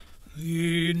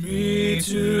Lead me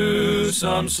to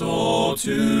some soul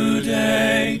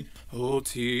today. Oh,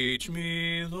 teach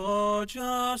me, Lord,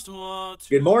 just what to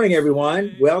Good morning,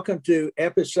 everyone. say. Welcome to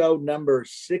episode number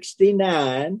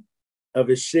 69 of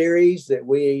a series that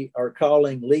we are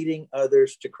calling Leading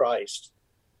Others to Christ.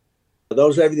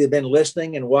 Those of you that have been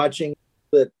listening and watching,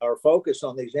 that our focus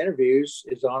on these interviews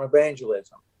is on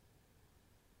evangelism.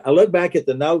 I look back at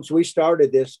the notes. We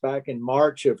started this back in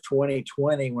March of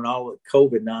 2020 when all the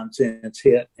COVID nonsense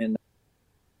hit, and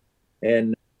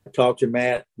I talked to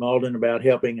Matt Malden about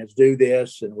helping us do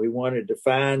this. And we wanted to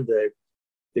find the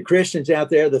Christians out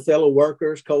there, the fellow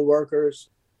workers, co-workers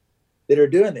that are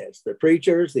doing this, the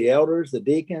preachers, the elders, the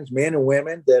deacons, men and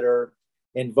women that are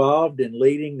involved in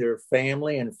leading their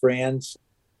family and friends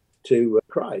to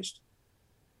Christ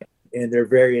in their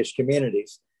various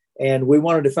communities. And we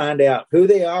wanted to find out who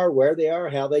they are, where they are,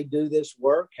 how they do this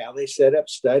work, how they set up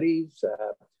studies,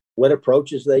 what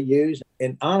approaches they use.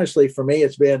 And honestly, for me,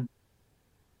 it's been,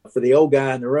 for the old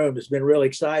guy in the room, it's been really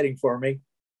exciting for me.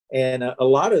 And a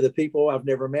lot of the people I've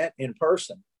never met in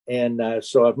person. And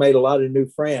so I've made a lot of new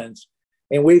friends.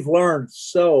 And we've learned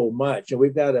so much. And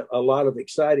we've got a lot of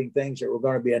exciting things that we're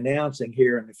going to be announcing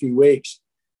here in a few weeks.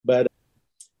 But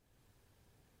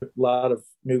a lot of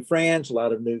new friends, a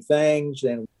lot of new things.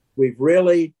 And we've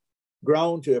really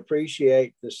grown to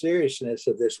appreciate the seriousness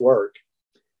of this work.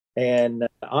 And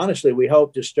honestly, we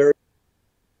hope to stir.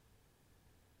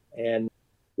 And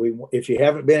if you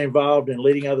haven't been involved in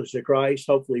leading others to Christ,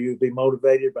 hopefully you'll be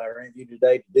motivated by our interview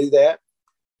today to do that,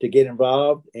 to get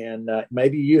involved. And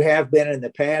maybe you have been in the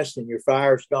past and your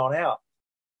fire's gone out.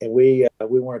 And we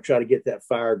want to try to get that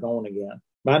fire going again.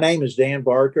 My name is Dan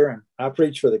Barker, and I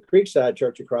preach for the Creekside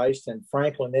Church of Christ in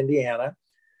Franklin, Indiana,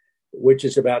 which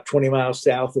is about 20 miles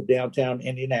south of downtown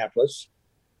Indianapolis.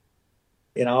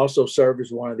 And I also serve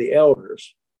as one of the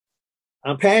elders.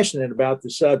 I'm passionate about the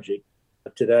subject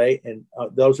today, and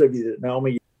those of you that know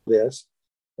me, know this.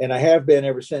 And I have been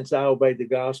ever since I obeyed the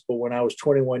gospel when I was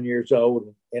 21 years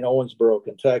old in Owensboro,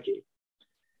 Kentucky.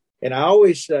 And I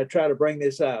always try to bring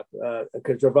this up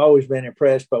because I've always been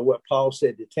impressed by what Paul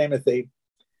said to Timothy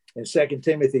in 2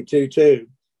 Timothy 2:2.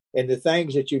 And the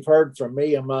things that you've heard from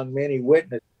me among many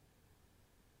witnesses,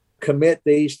 commit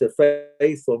these to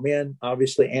faithful men,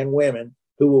 obviously, and women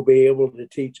who will be able to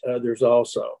teach others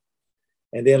also.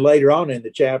 And then later on in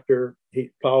the chapter,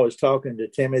 Paul is talking to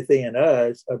Timothy and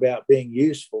us about being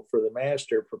useful for the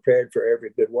master, prepared for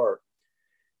every good work.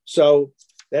 So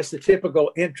that's the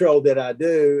typical intro that I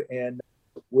do. And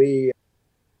we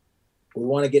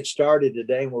want to get started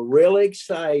today. And we're really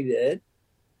excited.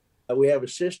 We have a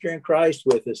sister in Christ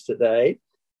with us today,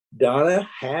 Donna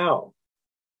Howe.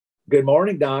 Good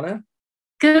morning, Donna.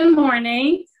 Good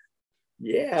morning.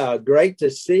 Yeah, great to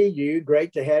see you.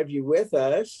 Great to have you with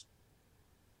us.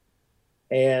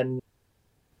 And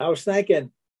I was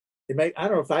thinking, I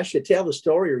don't know if I should tell the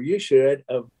story or you should,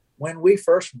 of when we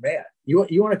first met. You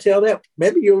want to tell that?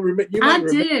 Maybe you'll remember. You might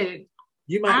remember.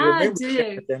 You might remember.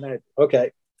 I do.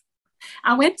 Okay.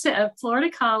 I went to Florida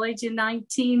College in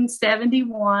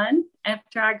 1971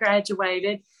 after I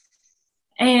graduated.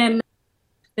 And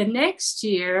the next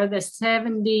year, the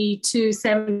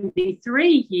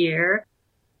 72-73 year,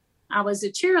 I was a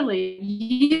cheerleader.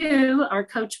 You are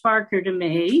Coach Barker to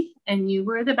me, and you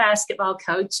were the basketball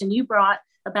coach, and you brought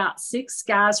about 6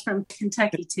 guys from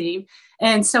Kentucky team.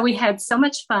 And so we had so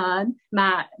much fun.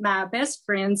 My best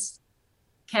friends,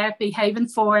 Kathy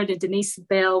Havenford and Denise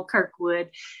Bell Kirkwood,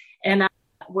 and I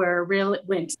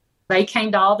they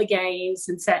came to all the games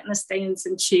and sat in the stands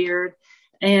and cheered.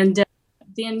 And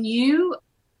then you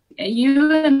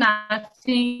and I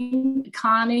think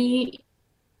Connie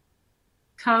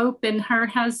Cope and her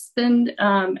husband,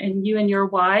 and you and your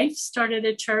wife started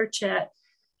a church at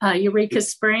Eureka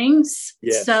Springs.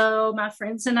 Yes. So my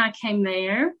friends and I came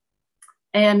there,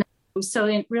 and so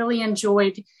it really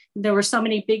enjoyed. There were so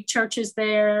many big churches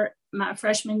there my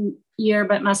freshman year,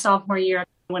 but my sophomore year, I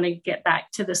want to get back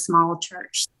to the small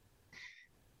church.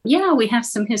 Yeah, we have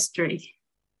some history.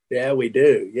 Yeah, we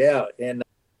do. Yeah. And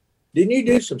didn't you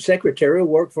do some secretarial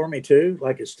work for me too,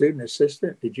 like a student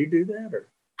assistant? Did you do that? Or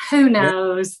who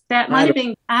knows? That might have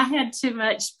been, I had too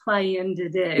much playing to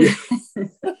do.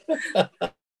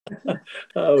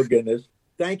 Oh, goodness.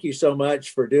 Thank you so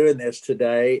much for doing this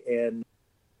today. And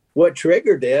what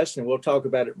triggered this, and we'll talk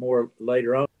about it more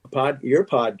later on, your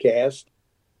podcast,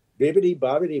 Bibbidi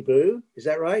Bobbidi Boo. Is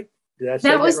that right? Did I say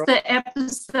that was right? The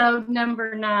episode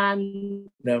number 9.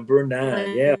 Number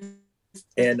 9, yeah.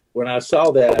 And when I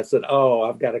saw that, I said, oh,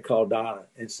 I've got to call Donna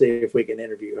and see if we can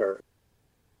interview her.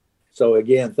 So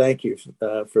again, thank you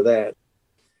for that.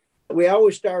 We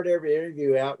always start every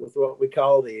interview out with what we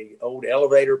call the old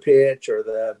elevator pitch or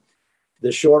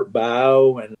the short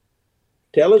bio. And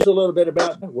tell us a little bit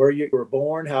about where you were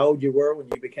born, how old you were when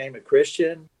you became a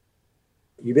Christian.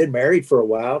 You've been married for a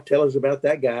while. Tell us about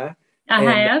that guy. I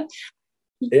have.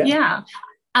 Yeah.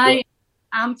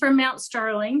 I'm from Mount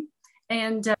Sterling,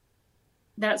 and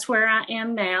that's where I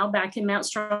am now, back in Mount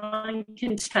Sterling,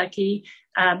 Kentucky,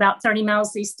 about 30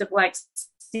 miles east of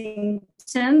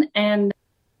Lexington. And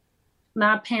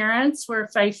my parents were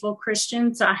faithful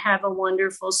Christians. I have a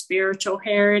wonderful spiritual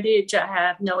heritage. I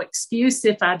have no excuse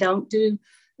if I don't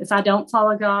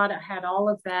follow God. I had all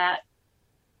of that.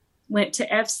 Went to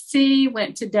FC,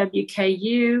 went to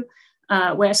WKU,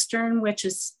 Western, which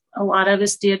is a lot of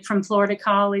us did from Florida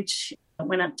College. I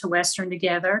went up to Western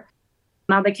together.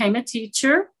 I became a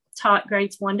teacher, taught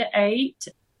grades 1 to 8,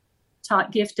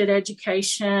 taught gifted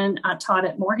education. I taught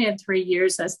at Moorhead 3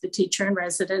 years as the teacher in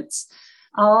residence.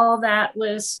 All that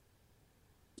was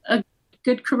a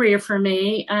good career for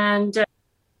me. And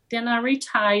then I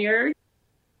retired.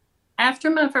 After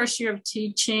my first year of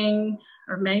teaching,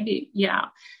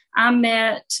 I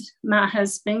met my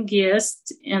husband,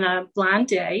 Gist, in a blind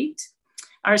date.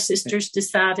 Our sisters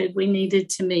decided we needed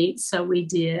to meet, so we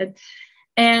did.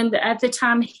 And at the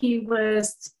time, he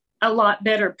was a lot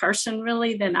better person,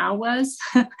 really, than I was,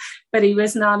 but he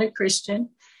was not a Christian.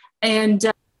 And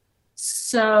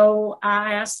so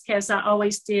I asked, as I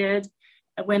always did,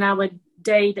 when I would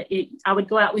date, I would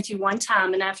go out with you one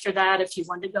time, and after that, if you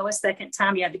wanted to go a second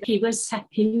time, you had to go.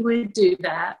 He would do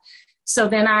that. So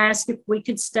then I asked if we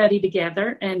could study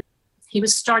together, and he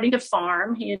was starting to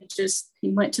farm. He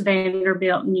went to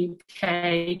Vanderbilt in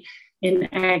UK in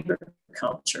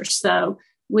agriculture. So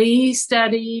we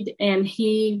studied, and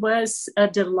he was a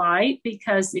delight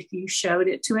because if you showed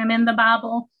it to him in the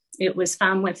Bible, it was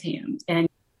fine with him. And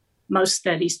most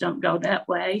studies don't go that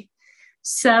way.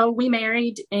 So we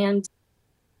married, and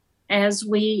as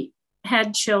we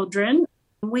had children,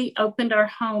 we opened our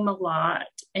home a lot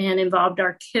and involved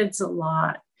our kids a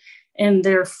lot and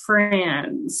their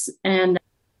friends. And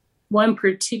one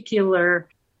particular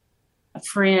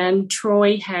friend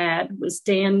Troy had was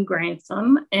Dan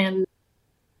Grantham. And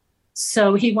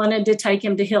so he wanted to take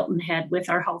him to Hilton Head with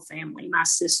our whole family, my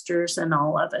sisters and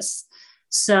all of us.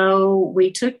 So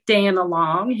we took Dan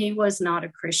along. He was not a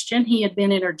Christian. He had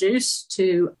been introduced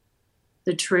to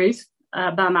the truth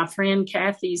by my friend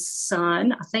Kathy's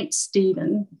son, I think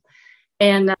Stephen.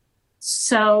 And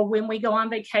so when we go on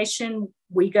vacation,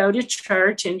 we go to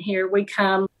church, and here we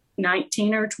come,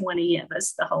 19 or 20 of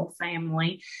us, the whole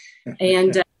family.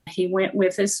 And he went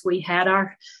with us. We had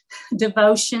our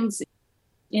devotions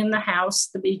in the house,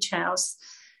 the beach house,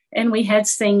 and we had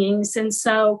singings. And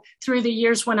so through the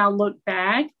years, when I look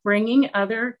back, bringing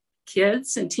other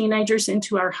kids and teenagers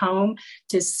into our home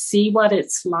to see what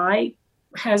it's like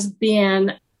has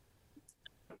been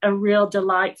a real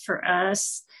delight for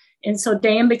us. And so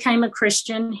Dan became a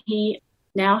Christian. He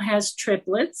now has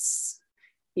triplets.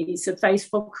 He's a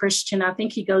faithful Christian. I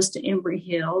think he goes to Embry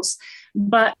Hills.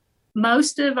 But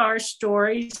most of our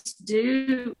stories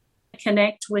do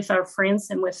connect with our friends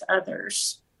and with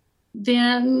others.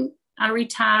 Then I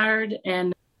retired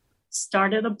and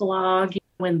started a blog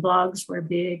when blogs were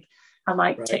big. I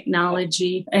like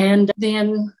technology. And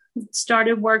then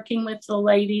started working with the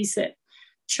ladies at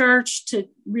church to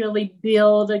really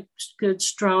build a good,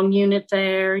 strong unit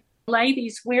there.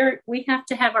 Ladies, we have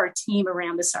to have our team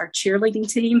around us, our cheerleading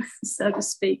team, so to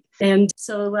speak. And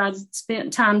so I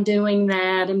spent time doing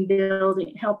that and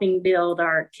helping build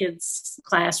our kids'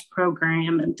 class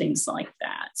program and things like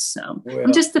that. So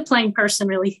I'm just a plain person,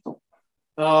 really.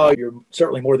 Oh, you're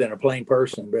certainly more than a plain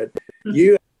person, but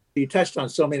you touched on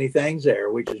so many things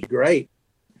there, which is great.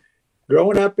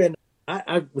 Growing up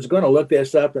I was going to look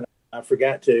this up and I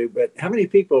forgot to, but how many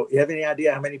people, you have any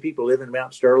idea how many people live in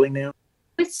Mount Sterling now?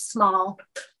 It's small,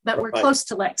 but we're close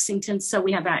to Lexington, so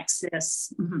we have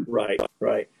access. Mm-hmm.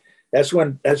 Right. That's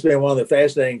been one of the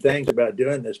fascinating things about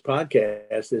doing this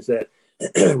podcast is that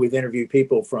we've interviewed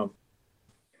people from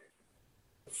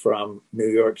New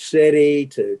York City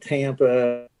to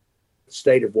Tampa,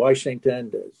 state of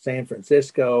Washington to San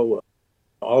Francisco,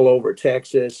 all over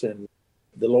Texas. And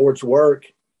the Lord's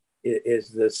work is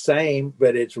the same,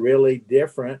 but it's really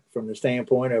different from the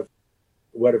standpoint of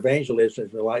what evangelism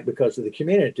is like because of the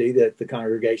community that the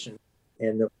congregation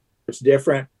it's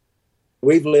different.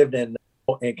 We've lived in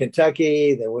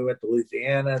Kentucky, then we went to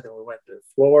Louisiana, then we went to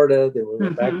Florida, then we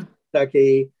went back to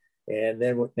Kentucky, and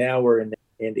then now we're in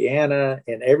Indiana.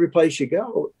 And every place you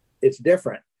go, it's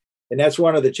different. And that's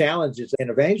one of the challenges in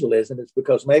evangelism. It's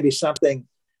because maybe something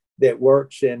that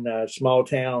works in small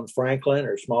town Franklin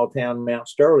or small town Mount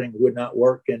Sterling would not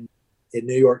work in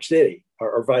New York City,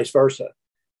 or vice versa.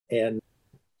 And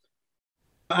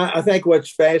I think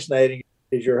what's fascinating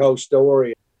is your whole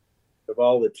story of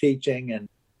all the teaching, and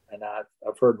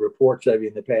I've heard reports of you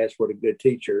in the past what a good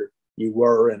teacher you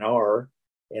were and are,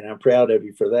 and I'm proud of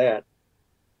you for that.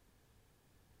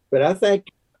 But I think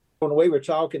when we were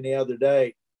talking the other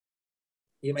day,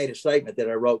 you made a statement that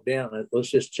I wrote down.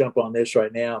 Let's just jump on this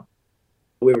right now.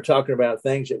 We were talking about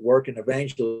things that work in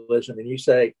evangelism, and you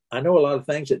say, I know a lot of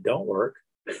things that don't work.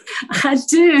 I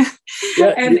do.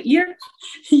 Yeah, and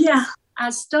I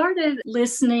started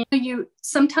listening.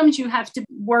 Sometimes you have to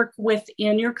work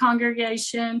within your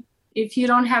congregation. If you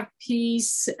don't have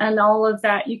peace and all of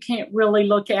that, you can't really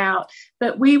look out.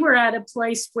 But we were at a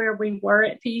place where we were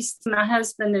at peace. My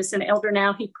husband is an elder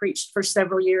now. He preached for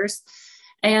several years.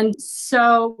 And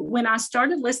so when I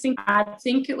started listening, I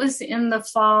think it was in the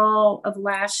fall of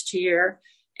last year,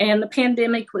 and the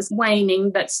pandemic was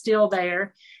waning, but still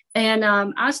there. And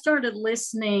I started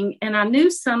listening, and I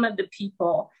knew some of the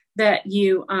people that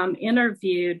you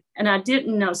interviewed, and I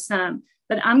didn't know some.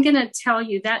 But I'm going to tell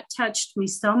you that touched me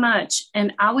so much.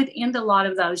 And I would end a lot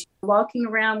of those walking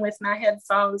around with my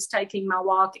headphones, taking my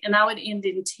walk, and I would end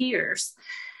in tears.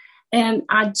 And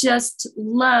I just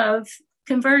love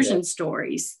conversion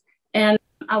stories. And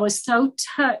I was so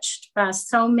touched by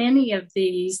so many of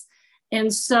these.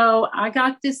 And so I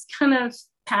got this kind of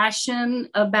passion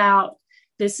about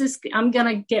I'm going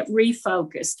to get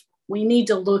refocused. We need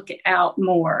to look out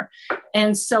more.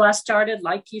 And so I started,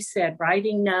 like you said,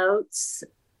 writing notes.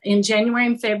 In January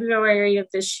and February of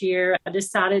this year, I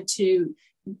decided to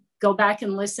go back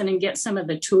and listen and get some of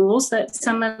the tools that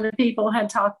some of the people had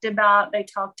talked about. They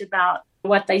talked about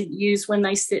what they use when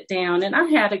they sit down. And I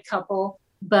had a couple,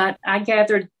 but I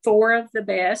gathered 4 of the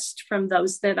best from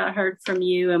those that I heard from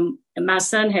you. And my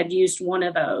son had used one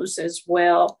of those as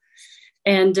well.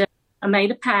 And I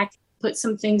made a pack, put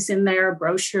some things in there, a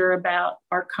brochure about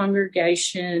our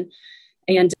congregation.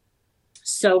 And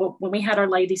so when we had our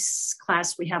ladies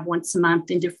class, we have once a month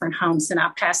in different homes, and I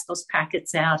passed those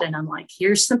packets out, and I'm like,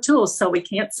 here's some tools. So we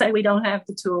can't say we don't have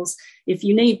the tools if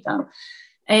you need them.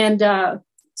 And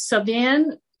so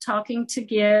then talking to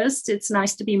guests, it's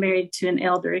nice to be married to an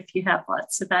elder if you have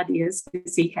lots of ideas,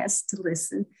 because he has to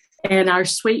listen. And our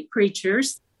sweet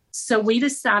preachers. So we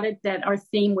decided that our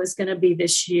theme was going to be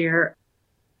this year,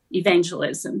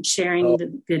 evangelism, sharing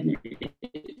the good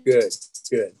news.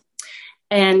 Good.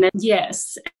 And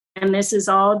yes, and this is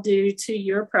all due to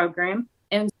your program.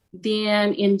 And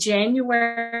then in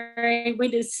January,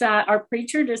 our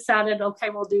preacher decided, okay,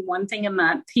 we'll do one thing a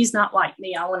month. He's not like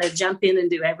me. I want to jump in and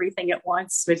do everything at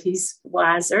once, but he's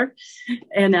wiser.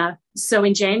 And so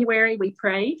in January, we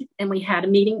prayed, and we had a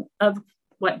meeting of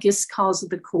what Gist calls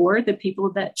the core, the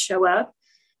people that show up,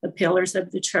 the pillars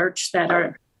of the church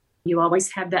you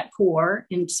always have that core.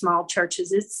 In small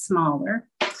churches, it's smaller.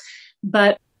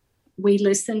 But we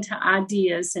listened to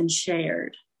ideas and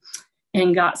shared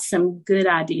and got some good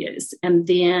ideas. And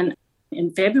then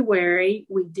in February,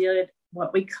 we did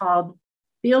what we called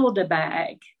Build a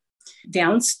Bag.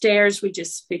 Downstairs, we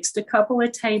just fixed a couple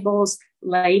of tables,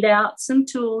 laid out some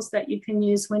tools that you can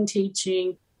use when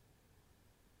teaching.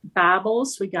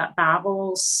 Bibles, we got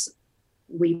Bibles.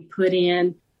 We put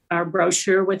in our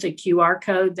brochure with a QR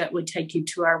code that would take you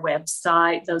to our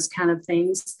website, those kind of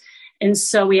things. And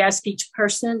so we ask each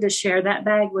person to share that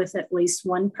bag with at least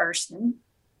one person.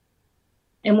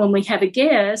 And when we have a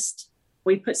guest,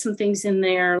 we put some things in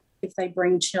there. If they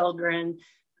bring children,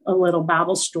 a little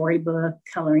Bible storybook,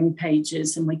 coloring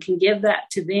pages, and we can give that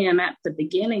to them at the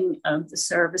beginning of the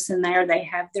service. And there they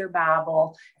have their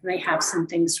Bible, and they have some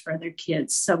things for their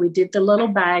kids. So we did the little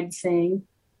bag thing.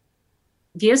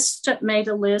 Gist made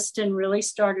a list and really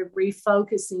started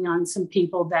refocusing on some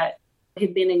people that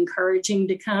had been encouraging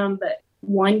to come. But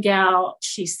one gal,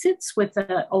 she sits with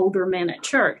an older man at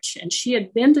church, and she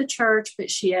had been to church,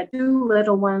 but she had 2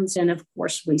 little ones. And of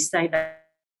course, we say that,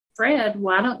 Fred,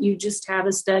 why don't you just have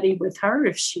a study with her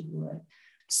if she would?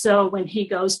 So when he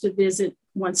goes to visit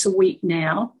once a week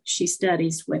now, she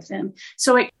studies with him.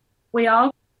 So we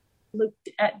all looked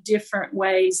at different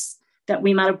ways that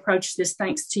we might approach this,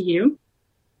 thanks to you,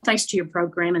 thanks to your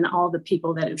program and all the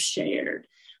people that have shared.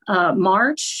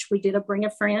 March, we did a Bring a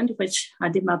Friend, which I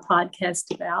did my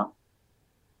podcast about.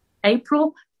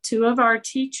 April, 2 of our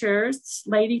teachers,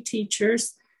 lady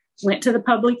teachers, went to the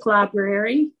public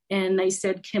library, and they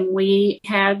said, can we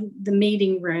have the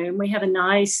meeting room? We have a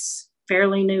nice,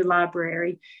 fairly new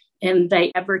library. And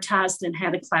they advertised and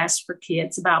had a class for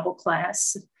kids, a Bible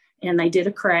class, and they did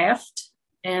a craft.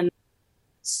 And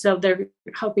so they're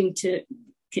hoping to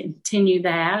continue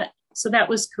that. So that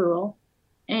was cool.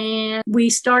 And we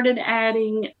started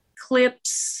adding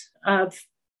clips of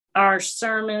our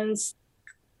sermons,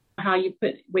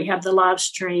 we have the live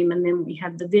stream and then we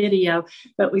have the video,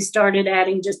 but we started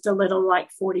adding just a little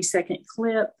 40-second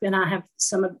clip. And I have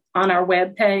some on our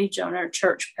webpage, on our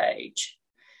church page,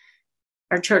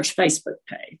 our church Facebook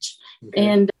page. Okay.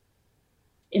 And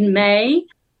in May,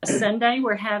 Sunday,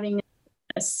 we're having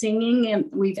a singing, and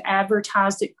we've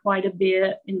advertised it quite a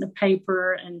bit in the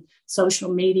paper and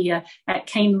social media at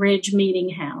Cane Ridge Meeting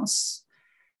House,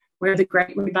 where the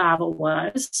Great Revival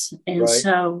was. And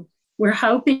so we're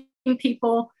hoping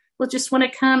people will just want to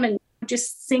come and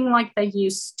just sing like they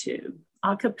used to.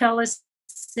 A cappella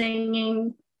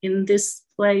singing in this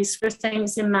place with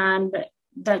things in mind,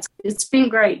 but it's been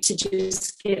great to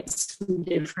just get some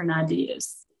different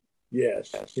ideas.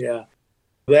 Yes, yeah.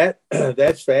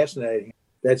 That's fascinating.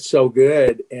 That's so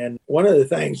good. And one of the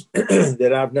things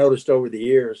that I've noticed over the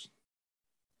years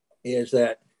is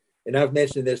that, and I've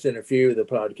mentioned this in a few of the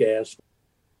podcasts,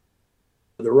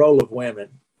 the role of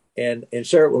women. And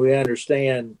certainly we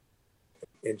understand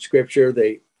in Scripture,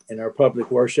 in our public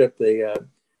worship, the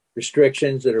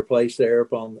restrictions that are placed there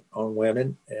upon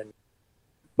women.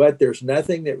 But there's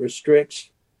nothing that restricts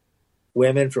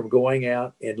women from going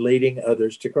out and leading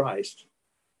others to Christ.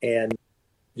 And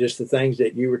just the things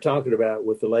that you were talking about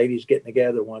with the ladies getting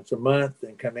together once a month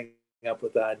and coming up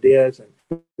with ideas.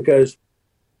 And because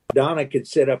Donna could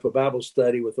set up a Bible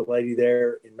study with a lady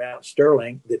there in Mount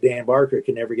Sterling that Dan Barker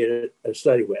can never get a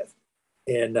study with,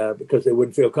 and because they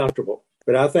wouldn't feel comfortable.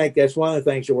 But I think that's one of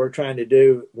the things that we're trying to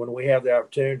do when we have the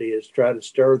opportunity is try to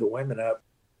stir the women up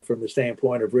from the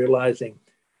standpoint of realizing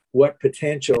what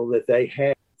potential that they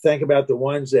have. Think about the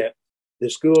ones that the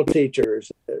school teachers,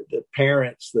 the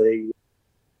parents, the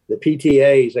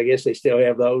PTAs, I guess they still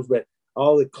have those, but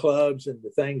all the clubs and the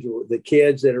things, the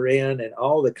kids that are in and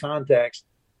all the contacts.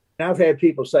 And I've had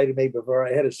people say to me before,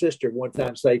 I had a sister one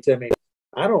time say to me,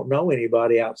 I don't know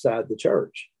anybody outside the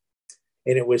church.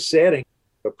 And it was said in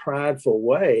a prideful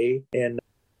way. And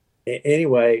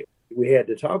anyway, we had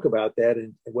to talk about that.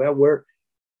 And well,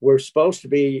 we're supposed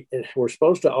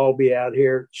to all be out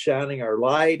here shining our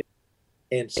light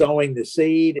and sowing the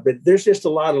seed. But there's just a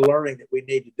lot of learning that we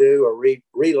need to do or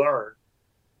relearn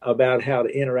about how to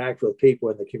interact with people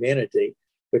in the community.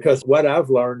 Because what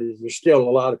I've learned is there's still a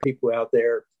lot of people out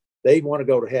there, they want to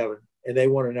go to heaven and they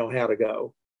want to know how to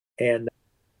go. And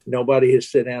nobody has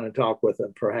sit down and talked with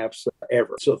them perhaps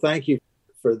ever. So thank you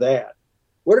for that.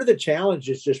 What are the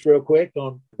challenges, just real quick,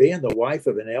 on being the wife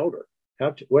of an elder?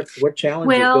 What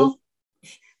challenges? Well,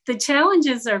 the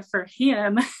challenges are for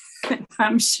him,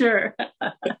 I'm sure.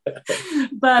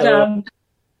 But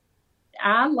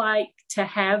I like to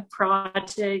have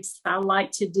projects. I like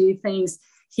to do things.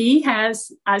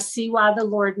 I see why the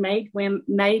Lord made men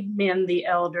the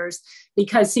elders,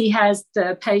 because he has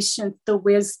the patience, the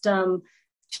wisdom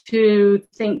to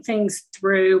think things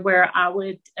through where I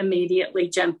would immediately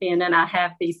jump in, and I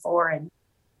have before.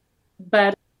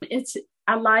 But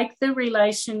I like the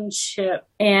relationship,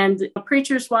 and a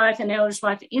preacher's wife, an elder's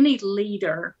wife, any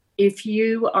leader, if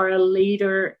you are a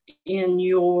leader in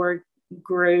your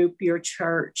group, your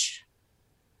church,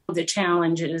 the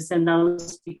challenges, and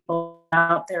those people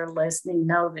out there listening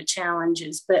know the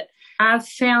challenges. But I've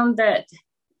found that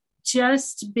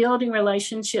just building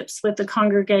relationships with the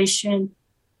congregation,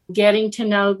 getting to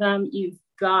know them, you've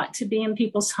got to be in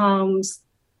people's homes.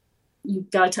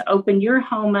 You've got to open your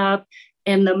home up.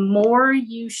 And the more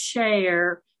you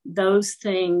share those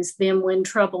things, then when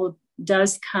trouble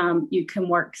does come, you can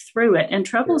work through it. And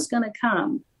trouble is going to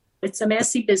come. It's a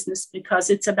messy business because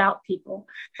it's about people.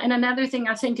 And another thing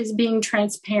I think is being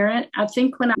transparent. I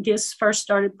think when Gis first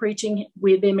started preaching,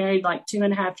 we had been married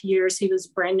 2.5 years. He was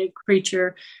a brand new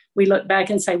preacher. We look back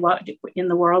and say, what in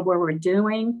the world were we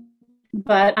doing?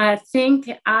 But I think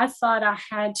I thought I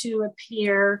had to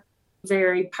appear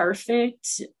very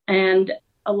perfect and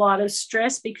a lot of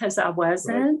stress because I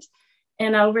wasn't. Right.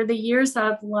 And over the years,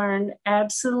 I've learned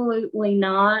absolutely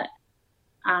not.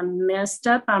 I'm messed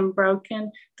up. I'm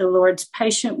broken. The Lord's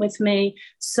patient with me.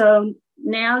 So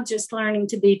now just learning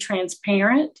to be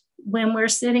transparent when we're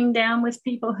sitting down with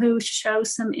people who show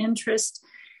some interest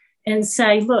and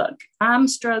say, look, I'm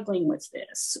struggling with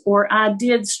this, or I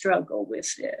did struggle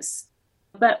with this.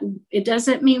 But it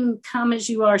doesn't mean come as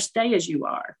you are, stay as you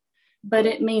are. But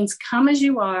it means come as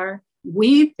you are.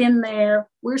 We've been there.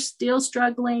 We're still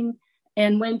struggling.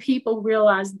 And when people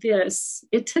realize this,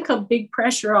 it took a big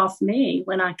pressure off me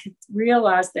when I could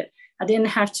realize that I didn't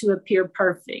have to appear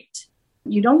perfect.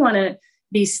 You don't want to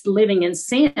be living in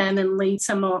sin and lead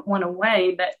someone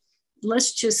away, but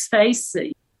let's just face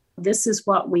it. this is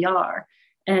what we are.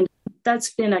 And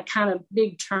that's been a kind of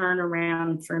big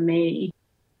turnaround for me.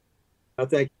 I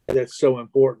think that's so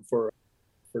important for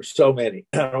so many.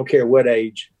 I don't care what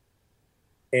age.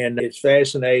 And it's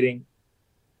fascinating.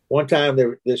 One time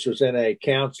this was in a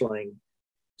counseling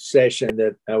session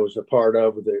that I was a part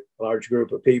of with a large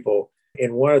group of people.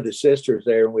 And one of the sisters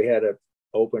there, and we had an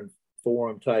open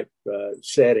forum type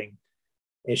setting.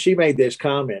 And she made this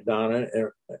comment, Donna,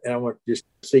 and I want to just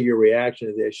see your reaction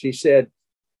to this. She said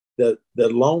the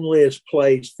loneliest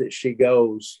place that she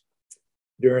goes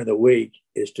during the week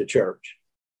is to church.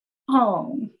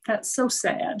 Oh, that's so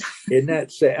sad. Isn't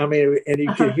that sad? I mean, and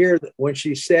you could hear when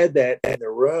she said that in the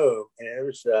room, and it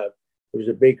was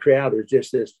a big crowd. There was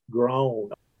just this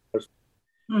groan.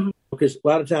 Mm-hmm. Because a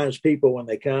lot of times people, when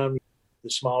they come, the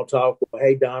small talk, well,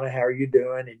 hey, Donna, how are you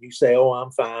doing? And you say, oh,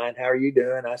 I'm fine. How are you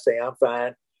doing? I say, I'm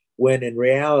fine. When in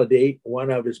reality,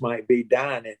 one of us might be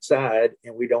dying inside,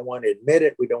 and we don't want to admit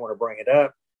it. We don't want to bring it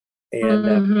up.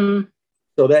 And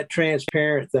so that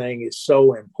transparent thing is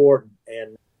so important.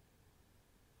 And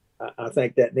I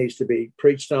think that needs to be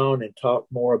preached on and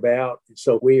talked more about. And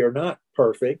so we are not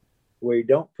perfect. We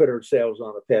don't put ourselves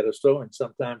on a pedestal. And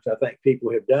sometimes I think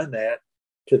people have done that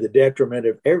to the detriment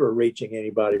of ever reaching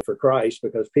anybody for Christ,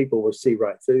 because people will see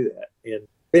right through that. And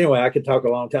anyway, I could talk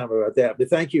a long time about that, but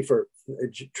thank you for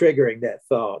triggering that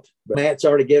thought. But Matt's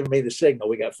already given me the signal.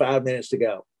 We got 5 minutes to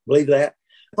go. Believe that?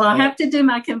 Well, I have to do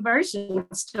my conversion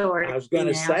story. I was going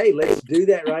to say, let's do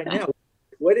that right now.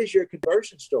 What is your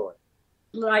conversion story?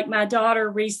 Like my daughter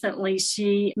recently,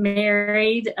 she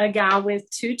married a guy with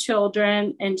 2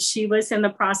 children, and she was in the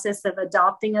process of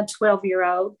adopting a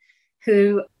 12-year-old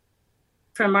who,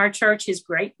 from our church, his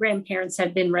great-grandparents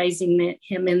had been raising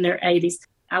him in their 80s.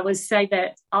 I would say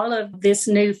that all of this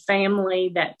new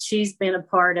family that she's been a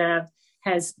part of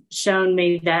has shown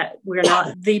me that we're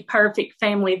not the perfect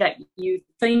family that you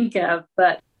think of,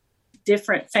 but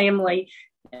different family.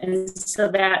 And so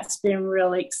that's been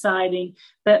really exciting.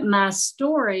 But my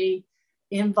story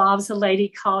involves a lady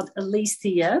called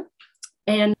Alicia,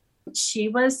 and she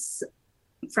was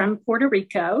from Puerto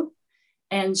Rico,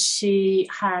 and she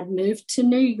had moved to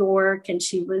New York, and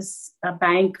she was a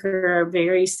banker, a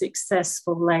very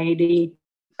successful lady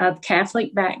of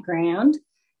Catholic background.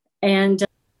 And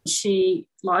she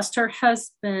lost her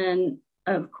husband,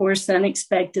 of course,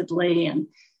 unexpectedly, and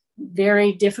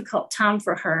very difficult time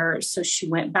for her. So she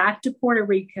went back to Puerto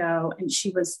Rico, and she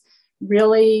was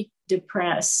really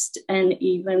depressed and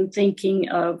even thinking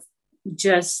of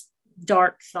just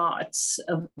dark thoughts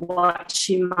of what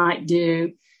she might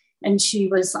do. And she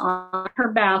was on her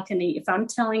balcony, if I'm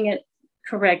telling it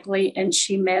correctly, and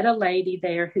she met a lady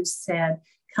there who said,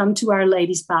 come to Our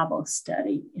Lady's Bible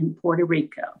study in Puerto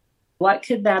Rico. What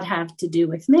could that have to do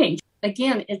with me?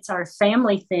 Again, it's our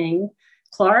family thing.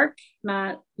 Clark,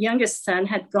 my youngest son,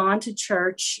 had gone to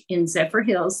church in Zephyr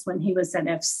Hills when he was at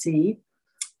FC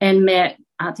and met,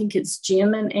 I think it's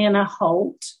Jim and Anna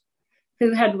Holt,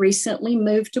 who had recently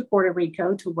moved to Puerto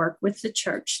Rico to work with the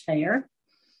church there.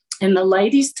 And the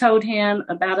ladies told him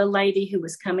about a lady who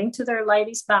was coming to their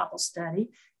ladies' Bible study,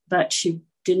 but she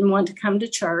didn't want to come to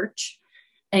church.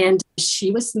 And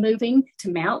she was moving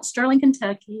to Mount Sterling,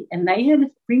 Kentucky, and they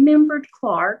had remembered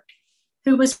Clark,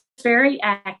 who was very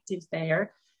active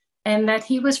there, and that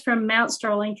he was from Mount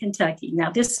Sterling, Kentucky. Now,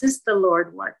 this is the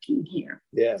Lord working here.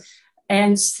 Yes.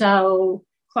 And so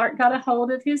Clark got a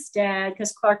hold of his dad,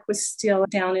 because Clark was still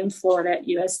down in Florida at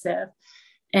USF.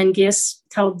 And Gis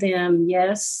told them,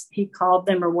 yes, he called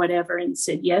them or whatever and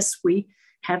said, yes, we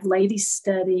have ladies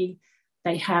study.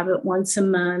 They have it once a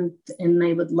month, and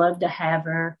they would love to have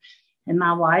her. And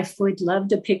my wife would love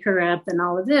to pick her up and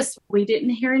all of this. We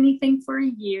didn't hear anything for a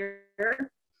year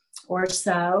or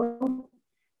so.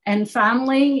 And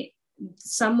finally,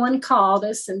 someone called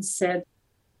us and said,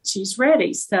 she's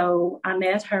ready. So I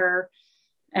met her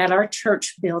at our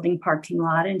church building parking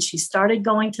lot, and she started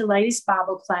going to ladies'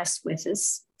 Bible class with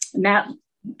us. And that,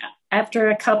 after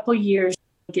a couple years,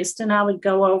 Gist and I would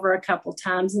go over a couple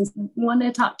times and want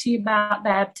to talk to you about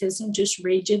baptism, just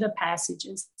read you the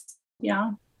passages.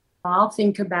 Yeah, I'll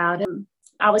think about it.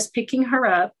 I was picking her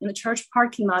up in the church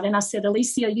parking lot, and I said,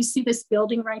 Alicia, you see this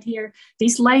building right here?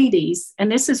 These ladies,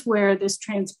 and this is where this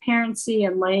transparency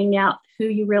and laying out who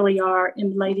you really are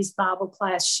in ladies' Bible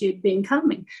class should be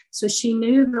coming. So she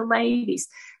knew the ladies.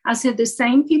 I said, the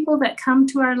same people that come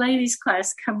to our ladies'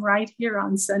 class come right here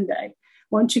on Sunday.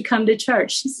 Won't you come to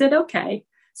church? She said, okay.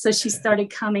 So she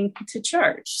started coming to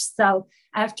church. So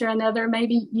after another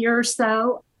maybe year or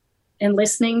so, and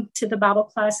listening to the Bible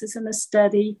classes and the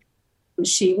study,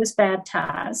 she was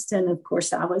baptized. And of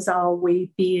course, I was all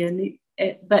weepy.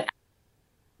 But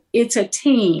it's a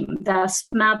team. That's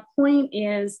my point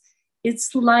is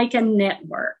it's like a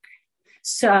network.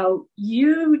 So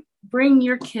you bring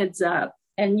your kids up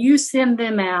and you send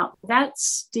them out. That's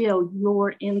still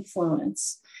your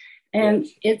influence. And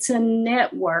it's a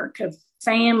network of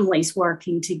families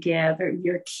working together,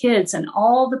 your kids and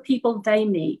all the people they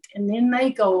meet. And then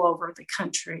they go over the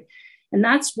country. And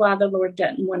that's why the Lord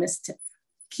doesn't want us to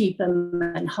keep them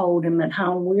and hold them at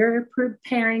home. We're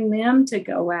preparing them to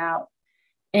go out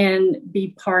and be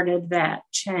part of that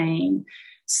chain.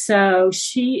 So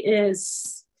she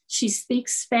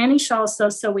speaks Spanish also.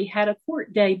 So we had a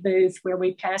court day booth where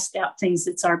we passed out things.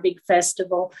 It's our big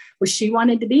festival where she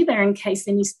wanted to be there in case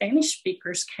any Spanish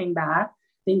speakers came by.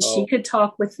 Then she could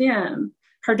talk with them.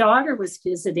 Her daughter was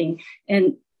visiting,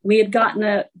 and we had gotten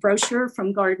a brochure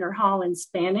from Gardner Hall in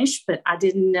Spanish, but I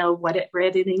didn't know what it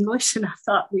read in English, and I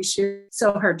thought we should.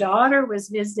 So her daughter was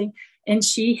visiting, and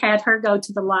she had her go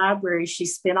to the library. She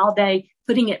spent all day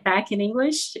putting it back in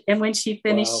English, and when she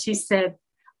finished, she said,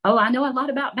 "Oh, I know a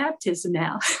lot about baptism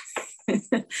now."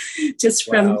 Just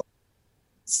from,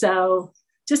 so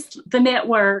just the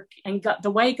network and the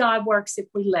way God works if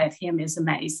we let him is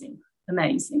amazing.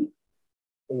 Amazing.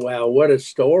 Wow, what a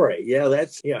story. Yeah,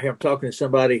 that's, I'm talking to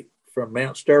somebody from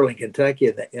Mount Sterling,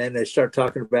 Kentucky, and they start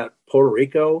talking about Puerto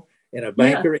Rico and a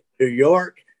banker in New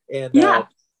York and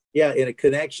in a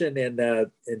connection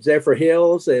in Zephyr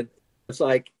Hills. And it's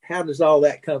like, how does all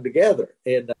that come together?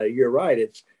 And you're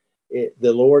right.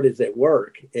 The Lord is at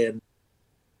work, and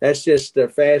that's just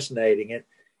fascinating.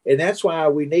 And that's why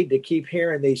we need to keep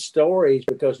hearing these stories,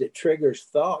 because it triggers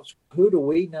thoughts. Who do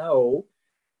we know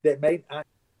that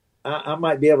I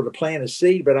might be able to plant a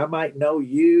seed, but I might know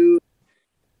you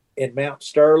in Mount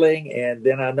Sterling, and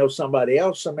then I know somebody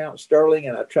else in Mount Sterling,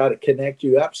 and I try to connect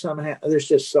you up somehow. There's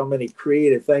just so many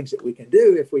creative things that we can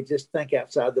do if we just think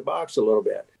outside the box a little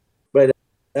bit. But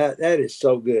that is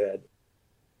so good.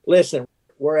 Listen,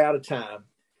 we're out of time,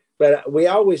 but we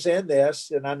always end this,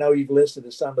 and I know you've listened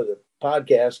to some of the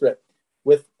podcasts, but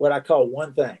with what I call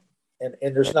one thing. And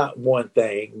there's not one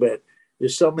thing, but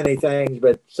there's so many things.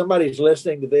 But somebody's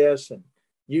listening to this, and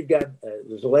you've got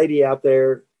there's a lady out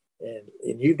there,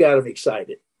 and you've got them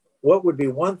excited. What would be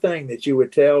one thing that you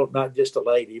would tell, not just a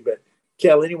lady, but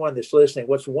tell anyone that's listening,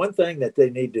 what's one thing that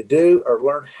they need to do or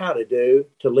learn how to do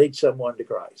to lead someone to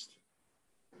Christ?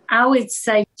 I would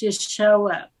say just show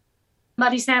up.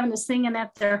 Somebody's having a singing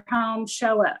at their home,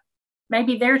 show up.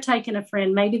 Maybe they're taking a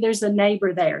friend. Maybe there's a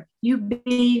neighbor there. You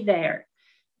be there.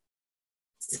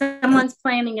 Someone's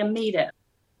planning a meetup.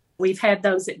 We've had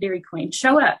those at Dairy Queen.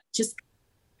 Show up. Just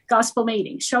gospel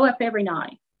meeting. Show up every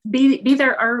night. Be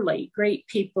there early. Greet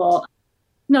people.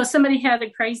 Somebody had a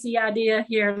crazy idea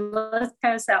here. Let's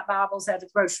pass out Bibles at the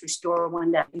grocery store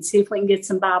one day and see if we can get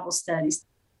some Bible studies.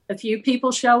 A few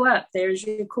people show up. There's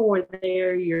your core,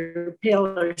 there, your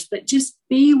pillars. But just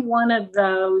be one of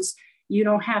those. You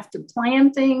don't have to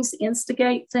plan things,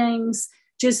 instigate things.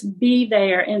 Just be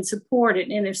there and support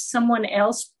it. And if someone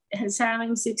else is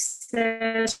having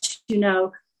success,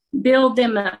 build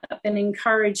them up and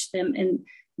encourage them. And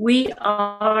we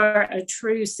are a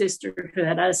true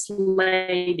sisterhood, us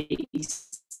ladies.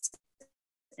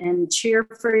 And cheer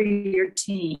for your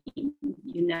team,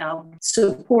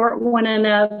 support one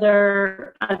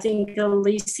another. I think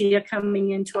Alicia coming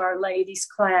into our ladies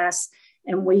class,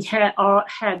 and we had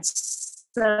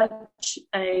such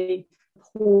a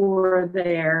pour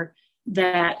there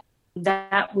that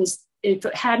was, if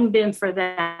it hadn't been for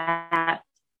that,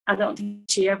 I don't think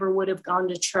she ever would have gone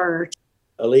to church.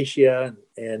 Alicia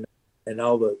and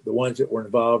all the ones that were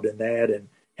involved in that. And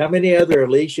how many other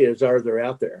Alicias are there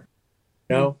out there?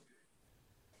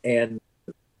 And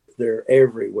they're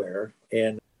everywhere.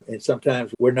 And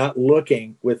sometimes we're not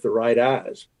looking with the right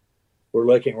eyes. We're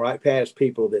looking right past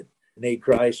people that need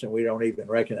Christ, and we don't even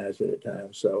recognize it at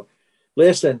times. So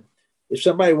listen, if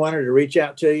somebody wanted to reach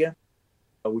out to you,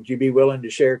 would you be willing to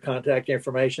share contact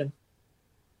information?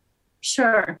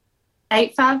 Sure.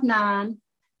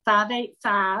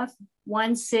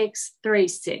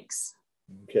 859-585-1636.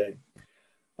 Okay.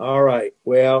 All right.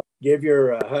 Well, give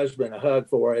your husband a hug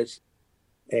for us.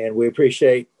 And we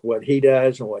appreciate what he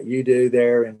does and what you do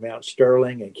there in Mount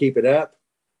Sterling, and keep it up.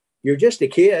 You're just a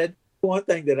kid. One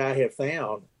thing that I have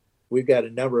found, we've got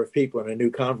a number of people in a new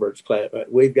converts class.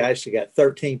 We've actually got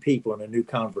 13 people in a new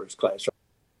converts class.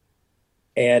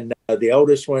 And the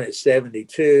oldest one is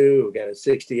 72. We've got a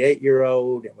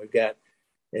 68-year-old, and we've got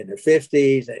in their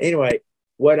 50s. And anyway,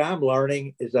 what I'm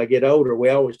learning as I get older, we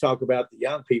always talk about the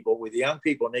young people. The young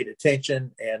people need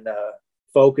attention and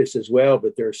focus as well.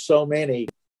 But there's so many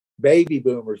baby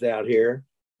boomers out here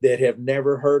that have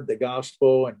never heard the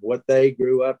gospel and what they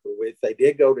grew up with. They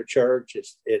did go to church.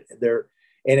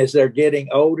 And as they're getting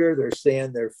older, they're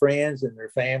seeing their friends and their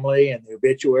family and the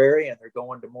obituary, and they're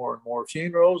going to more and more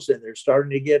funerals, and they're starting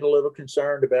to get a little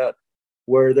concerned about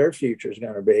where their future is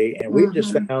going to be. And we've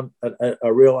just found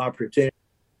a real opportunity,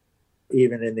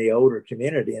 even in the older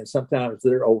community, and sometimes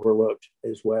they're overlooked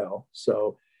as well.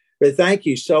 So, but thank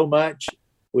you so much.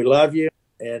 We love you,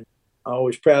 and I'm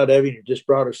always proud of you. You just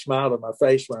brought a smile to my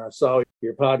face when I saw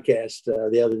your podcast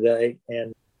the other day.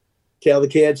 And tell the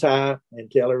kids hi, and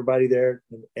tell everybody there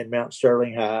in Mount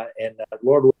Sterling hi. And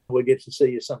Lord, we'll get to see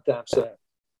you sometime soon.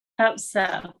 Hope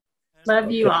so.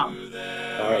 Love you all. All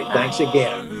right. Thanks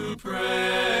again.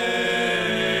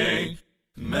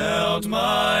 Melt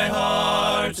my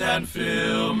heart and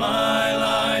fill my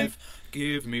life.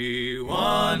 Give me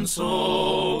one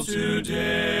soul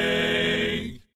today.